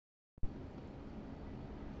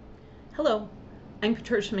Hello, I'm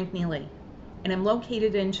Patricia McNeely, and I'm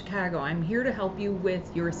located in Chicago. I'm here to help you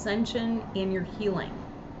with your ascension and your healing.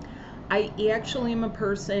 I actually am a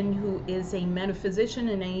person who is a metaphysician,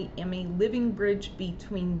 and I am a living bridge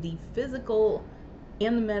between the physical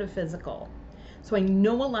and the metaphysical. So I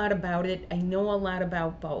know a lot about it. I know a lot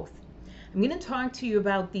about both. I'm going to talk to you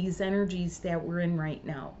about these energies that we're in right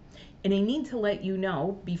now. And I need to let you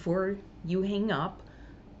know before you hang up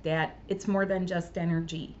that it's more than just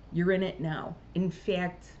energy. You're in it now. In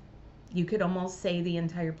fact, you could almost say the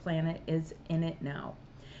entire planet is in it now.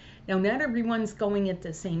 Now, not everyone's going at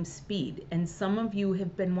the same speed, and some of you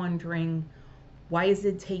have been wondering, why is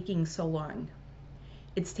it taking so long?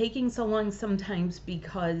 It's taking so long sometimes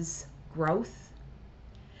because growth,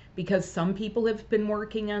 because some people have been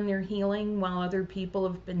working on their healing while other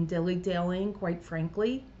people have been dilly-dallying, quite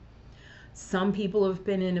frankly. Some people have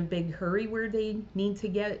been in a big hurry where they need to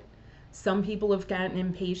get. Some people have gotten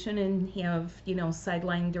impatient and have,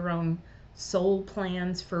 sidelined their own soul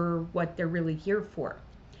plans for what they're really here for.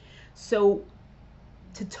 So,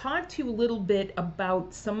 to talk to you a little bit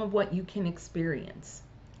about some of what you can experience.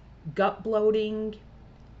 Gut bloating,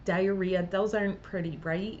 diarrhea, those aren't pretty,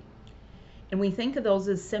 right? And we think of those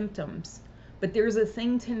as symptoms. But there's a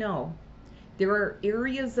thing to know. There are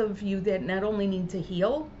areas of you that not only need to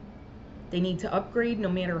heal, they need to upgrade. No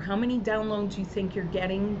matter how many downloads you think you're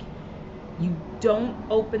getting, you don't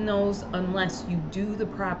open those unless you do the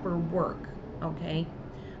proper work, okay?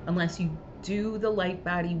 Unless you do the light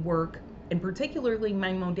body work, and particularly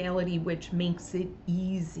my modality, which makes it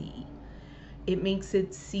easy. It makes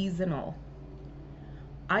it seasonal.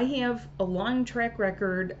 I have a long track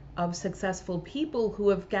record of successful people who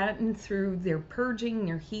have gotten through their purging,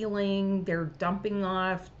 their healing, their dumping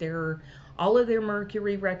off, all of their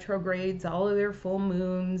Mercury retrogrades, all of their full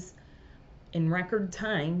moons in record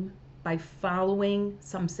time by following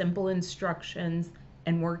some simple instructions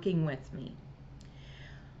and working with me.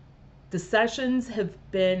 The sessions have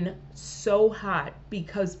been so hot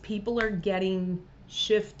because people are getting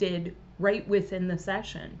shifted right within the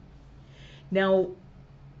session. Now,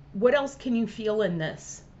 what else can you feel in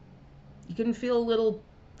this? You can feel a little,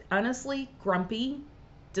 honestly, grumpy,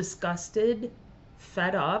 disgusted,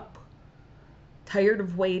 fed up, tired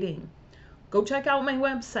of waiting. Go check out my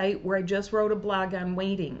website where I just wrote a blog on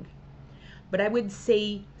waiting. But I would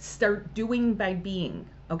say start doing by being,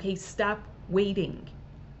 okay? Stop waiting.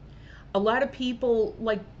 A lot of people,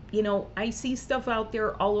 I see stuff out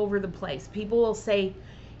there all over the place. People will say,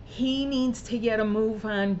 he needs to get a move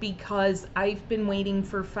on because I've been waiting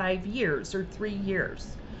for 5 years or 3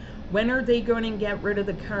 years. When are they going to get rid of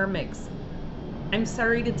the karmics? I'm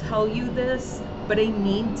sorry to tell you this, but I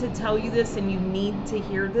need to tell you this, and you need to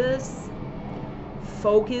hear this.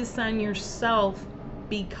 Focus on yourself,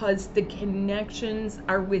 because the connections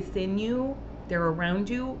are within you, they're around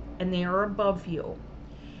you, and they are above you.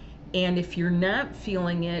 And if you're not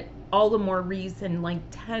feeling it, all the more reason, like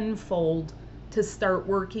tenfold, to start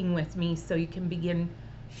working with me so you can begin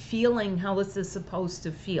feeling how this is supposed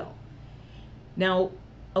to feel. Now,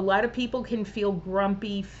 a lot of people can feel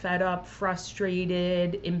grumpy, fed up,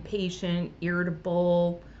 frustrated, impatient,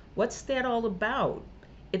 irritable. What's that all about?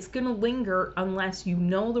 It's going to linger unless you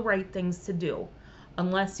know the right things to do.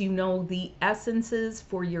 Unless you know the essences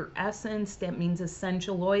for your essence, that means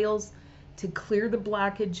essential oils, to clear the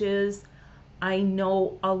blockages. I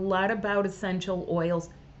know a lot about essential oils.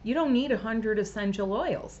 You don't need 100 essential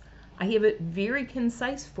oils. I have it very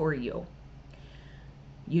concise for you.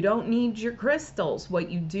 You don't need your crystals. What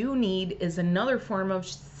you do need is another form of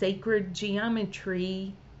sacred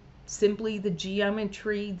geometry, simply the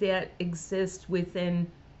geometry that exists within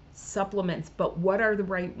supplements. But what are the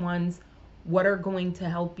right ones? What are going to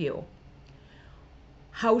help you?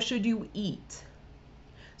 How should you eat?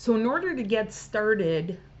 So in order to get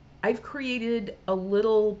started, I've created a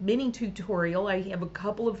little mini tutorial. I have a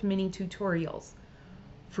couple of mini tutorials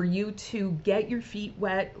for you to get your feet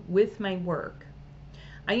wet with my work.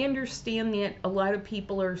 I understand that a lot of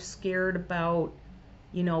people are scared about,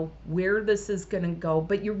 where this is going to go,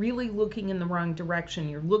 but you're really looking in the wrong direction.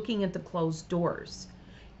 You're looking at the closed doors.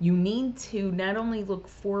 You need to not only look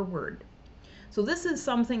forward. So this is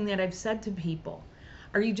something that I've said to people.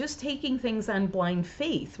 Are you just taking things on blind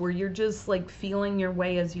faith where you're just feeling your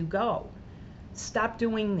way as you go? Stop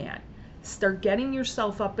doing that. Start getting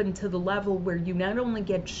yourself up into the level where you not only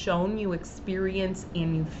get shown, you experience,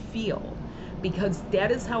 and you feel. Because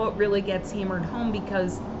that is how it really gets hammered home,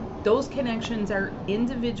 because those connections are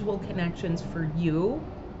individual connections for you.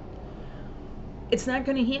 It's not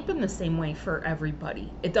going to happen the same way for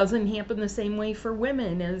everybody. It doesn't happen the same way for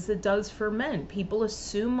women as it does for men. People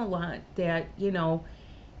assume a lot that,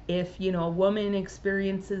 If, you know, a woman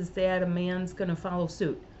experiences that, a man's going to follow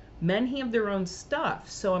suit. Men have their own stuff,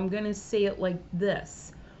 so I'm going to say it like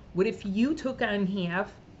this. What if you took on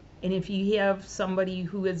half, and if you have somebody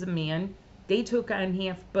who is a man, they took on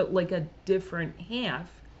half, but like a different half,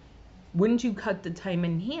 wouldn't you cut the time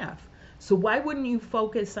in half? So why wouldn't you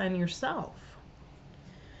focus on yourself?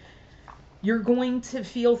 You're going to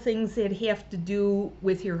feel things that have to do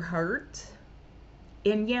with your heart.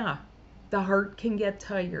 And yeah, the heart can get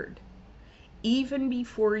tired. Even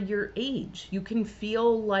before your age, you can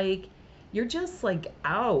feel like you're just like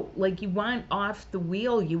out, like you want off the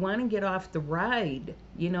wheel, you want to get off the ride.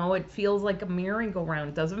 You know, it feels like a merry-go-round.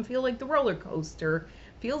 It doesn't feel like the roller coaster.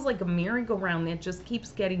 It feels like a merry-go-round that just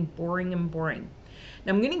keeps getting boring and boring.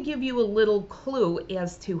 Now I'm going to give you a little clue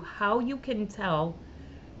as to how you can tell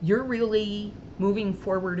you're really moving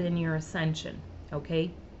forward in your ascension,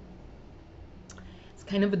 okay? It's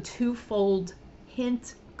kind of a twofold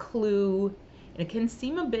hint, clue, and it can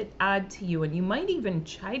seem a bit odd to you, and you might even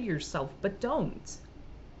chide yourself, but don't,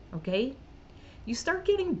 okay? You start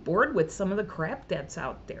getting bored with some of the crap that's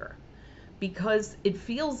out there because it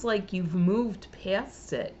feels like you've moved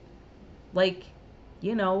past it. Like,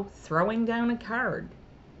 you know, throwing down a card.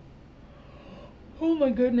 Oh my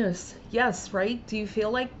goodness. Yes, right? Do you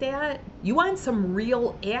feel like that? You want some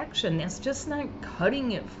real action. That's just not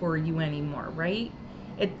cutting it for you anymore, right?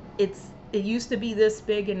 It used to be this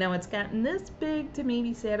big, and now it's gotten this big to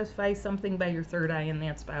maybe satisfy something by your third eye, and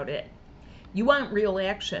that's about it. You want real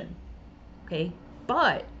action, okay?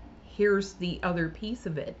 But here's the other piece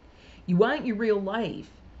of it. You want your real life.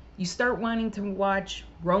 You start wanting to watch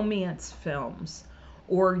romance films,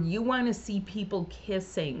 or you want to see people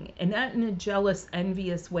kissing, and not in a jealous,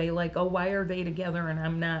 envious way, like, oh, why are they together and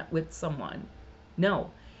I'm not with someone?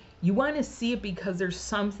 No. You want to see it because there's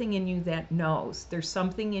something in you that knows. There's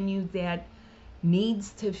something in you that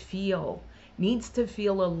needs to feel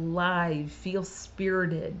alive, feel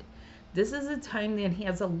spirited. This is a time that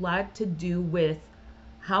has a lot to do with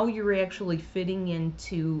how you're actually fitting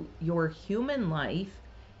into your human life,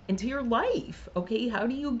 into your life, okay? How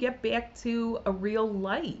do you get back to a real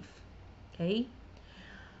life, okay?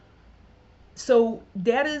 So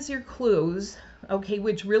that is your clues, okay,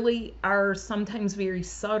 which really are sometimes very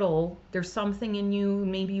subtle. There's something in you,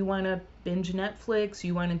 maybe you want to binge Netflix,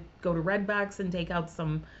 you want to go to Redbox and take out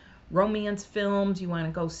some romance films, you want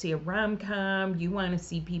to go see a rom-com, you want to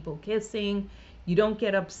see people kissing. You don't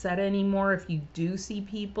get upset anymore if you do see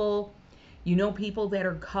people. You know people that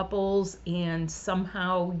are couples, and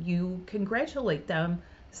somehow you congratulate them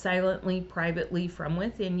silently, privately, from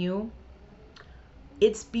within you.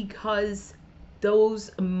 It's because those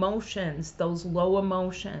emotions, those low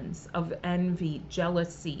emotions of envy,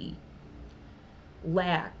 jealousy,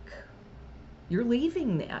 lack, you're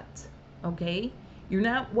leaving that, okay? You're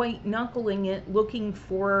not white knuckling it looking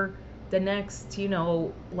for the next, you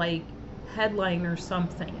know, like headline or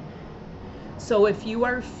something. So if you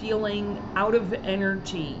are feeling out of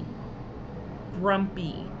energy,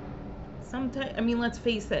 grumpy, sometimes, I mean, let's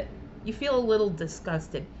face it, you feel a little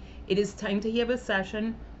disgusted. It is time to have a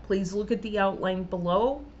session. Please look at the outline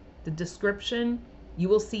below, the description. You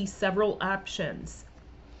will see several options.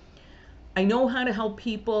 I know how to help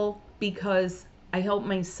people because I help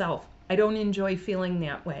myself. I don't enjoy feeling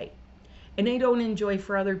that way. And I don't enjoy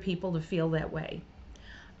for other people to feel that way.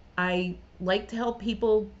 I like to help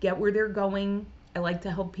people get where they're going. I like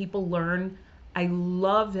to help people learn. I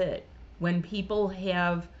love it when people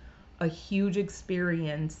have a huge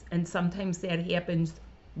experience, and sometimes that happens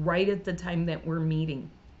right at the time that we're meeting.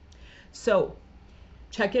 So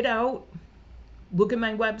check it out. Look at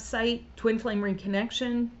my website,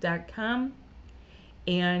 twinflamereconnection.com,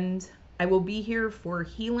 and I will be here for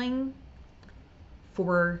healing,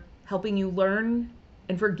 for helping you learn,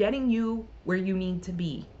 and for getting you where you need to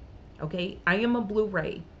be. Okay, I am a blue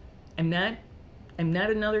ray. I'm not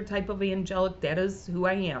another type of angelic. That is who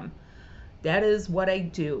I am. That is what I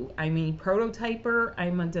do. I'm a prototyper.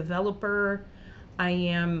 I'm a developer. I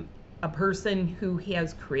am a person who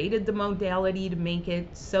has created the modality to make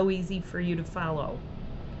it so easy for you to follow.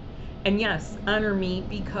 And yes, honor me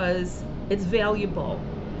because it's valuable.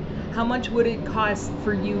 How much would it cost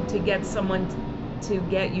for you to get someone to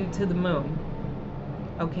get you to the moon?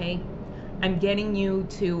 Okay? I'm getting you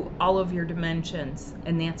to all of your dimensions,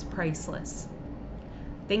 and that's priceless.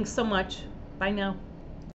 Thanks so much. Bye now.